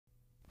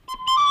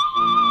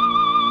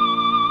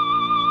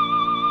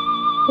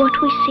what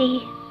we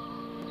see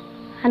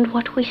and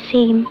what we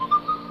seem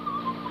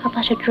are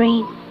but a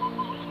dream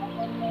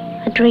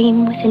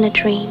within a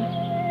dream.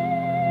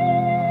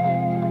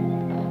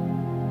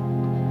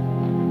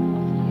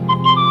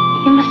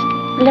 You must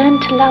learn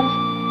to love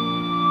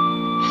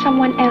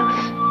someone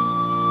else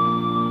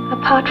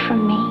apart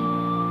from me,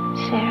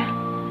 Sarah.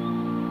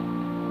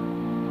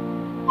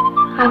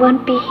 I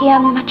won't be here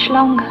much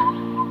longer.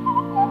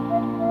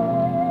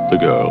 The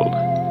girl,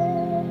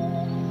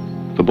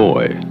 the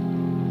boy,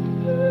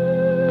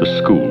 the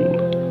school,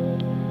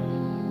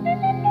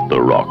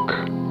 the rock.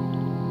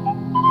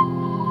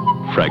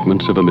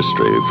 Fragments of a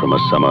mystery from a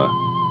summer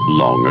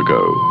long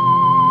ago.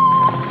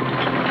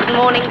 Good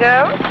morning,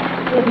 girls.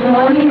 Good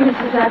morning,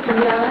 Mrs.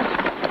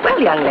 Appleyard. Well,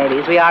 young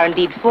ladies, we are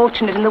indeed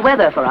fortunate in the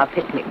weather for our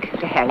picnic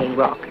to Hanging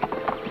Rock.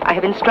 I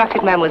have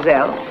instructed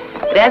Mademoiselle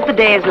that as the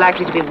day is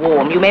likely to be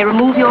warm, you may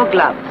remove your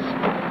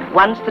gloves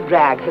once the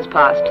drag has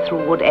passed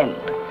through Wood End.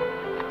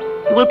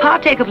 You will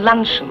partake of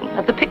luncheon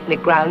at the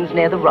picnic grounds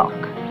near the rock.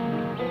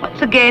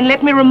 Once again,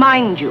 let me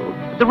remind you,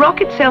 the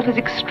rock itself is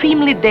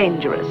extremely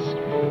dangerous,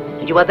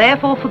 and you are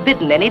therefore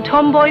forbidden any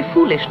tomboy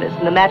foolishness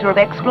in the matter of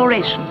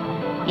exploration,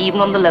 even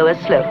on the lower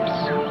slopes.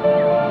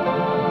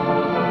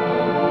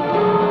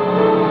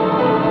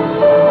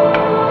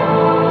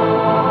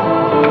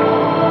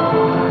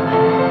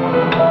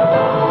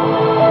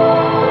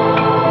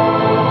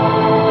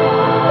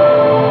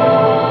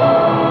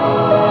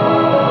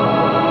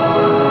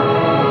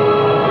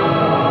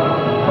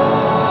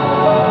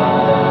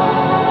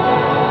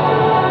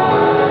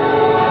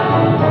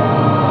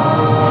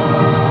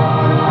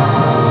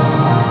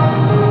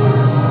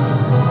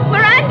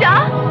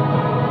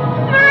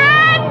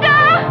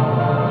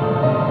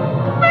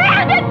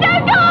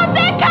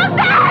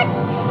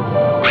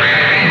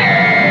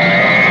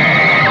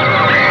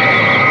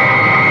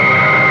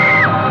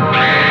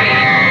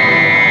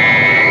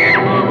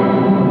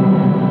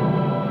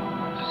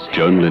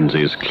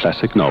 Lindsay's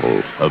classic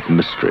novel of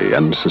mystery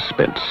and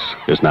suspense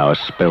is now a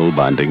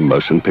spellbinding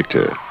motion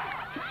picture.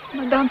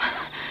 Madame,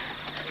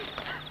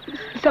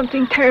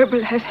 something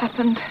terrible has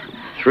happened.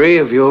 3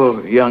 of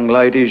your young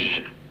ladies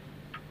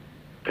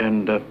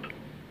and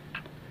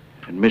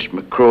Miss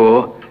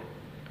McCraw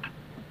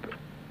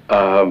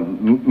are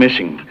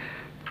missing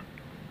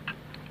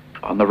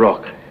on the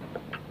rock.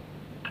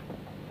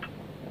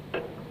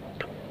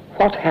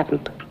 What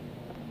happened?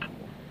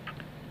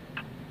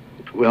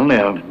 Well,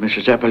 now,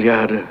 Mrs.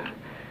 Appleyard,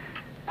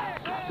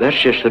 that's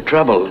just the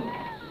trouble.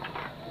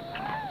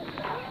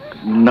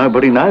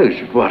 Nobody knows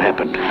what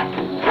happened.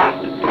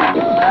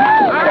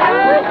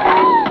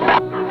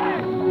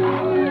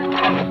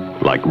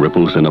 Like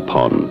ripples in a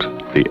pond,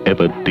 the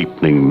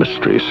ever-deepening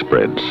mystery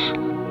spreads,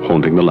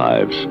 haunting the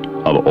lives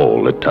of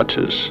all it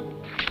touches.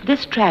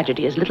 This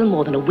tragedy is little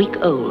more than a week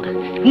old.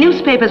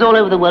 Newspapers all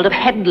over the world have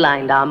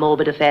headlined our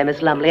morbid affair,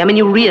 Miss Lumley. I mean,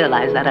 you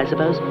realize that, I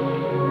suppose.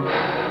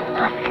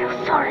 I feel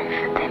sorry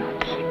for them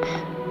kids.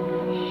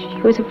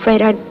 She was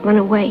afraid I'd run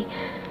away,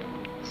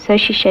 so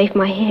she shaved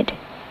my head.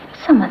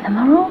 Some of them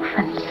are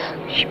orphans.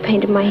 She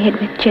painted my head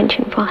with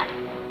gentian fire.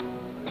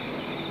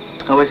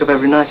 I wake up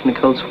every night in a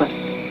cold sweat.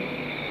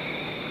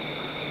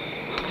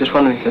 Just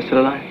wondering if they're still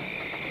alive.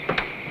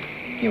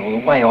 Yeah, well,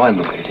 the way I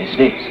look at it is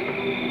this.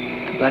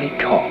 The bloody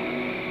cop,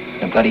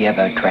 the bloody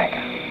Ebo tracker,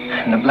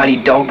 and the bloody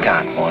dog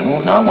can't find them.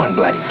 Well, no one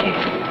bloody can.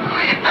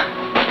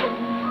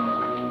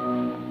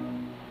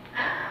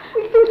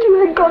 We thought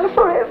you had gone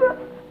forever.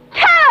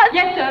 Tell us!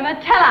 Yes, Irma,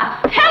 tell us!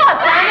 Tell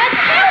us, Irma!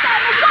 Tell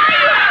us!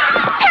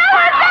 Tell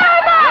us,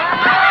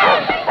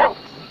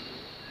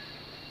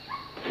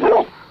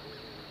 Irma!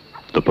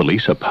 The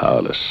police are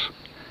powerless.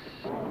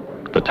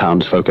 The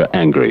townsfolk are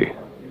angry.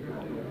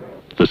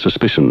 The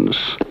suspicions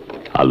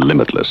are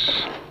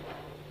limitless.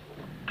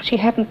 She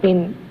hadn't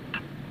been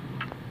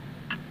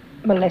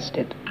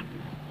molested.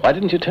 Why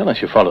didn't you tell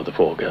us you followed the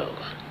 4 girls?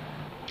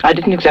 I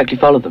didn't exactly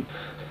follow them.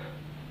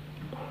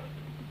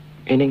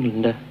 In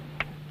England,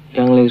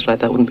 young ladies like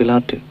that wouldn't be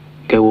allowed to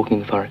go walking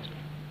in the forest.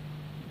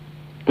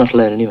 Not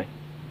alone, anyway.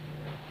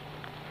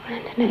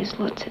 Miranda knows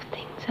lots of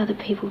things other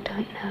people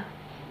don't know.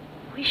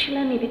 We shall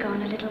only be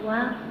gone a little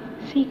while.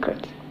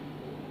 Secrets.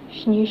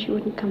 She knew she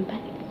wouldn't come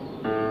back.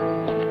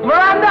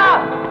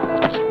 Miranda!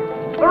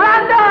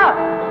 Miranda!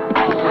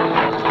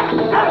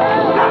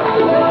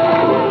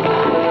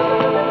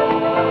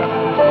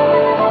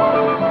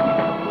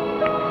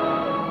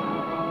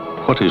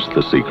 What is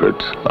the secret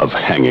of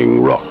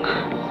Hanging Rock?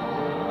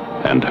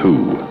 And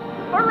who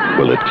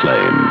will it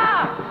claim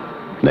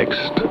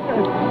next?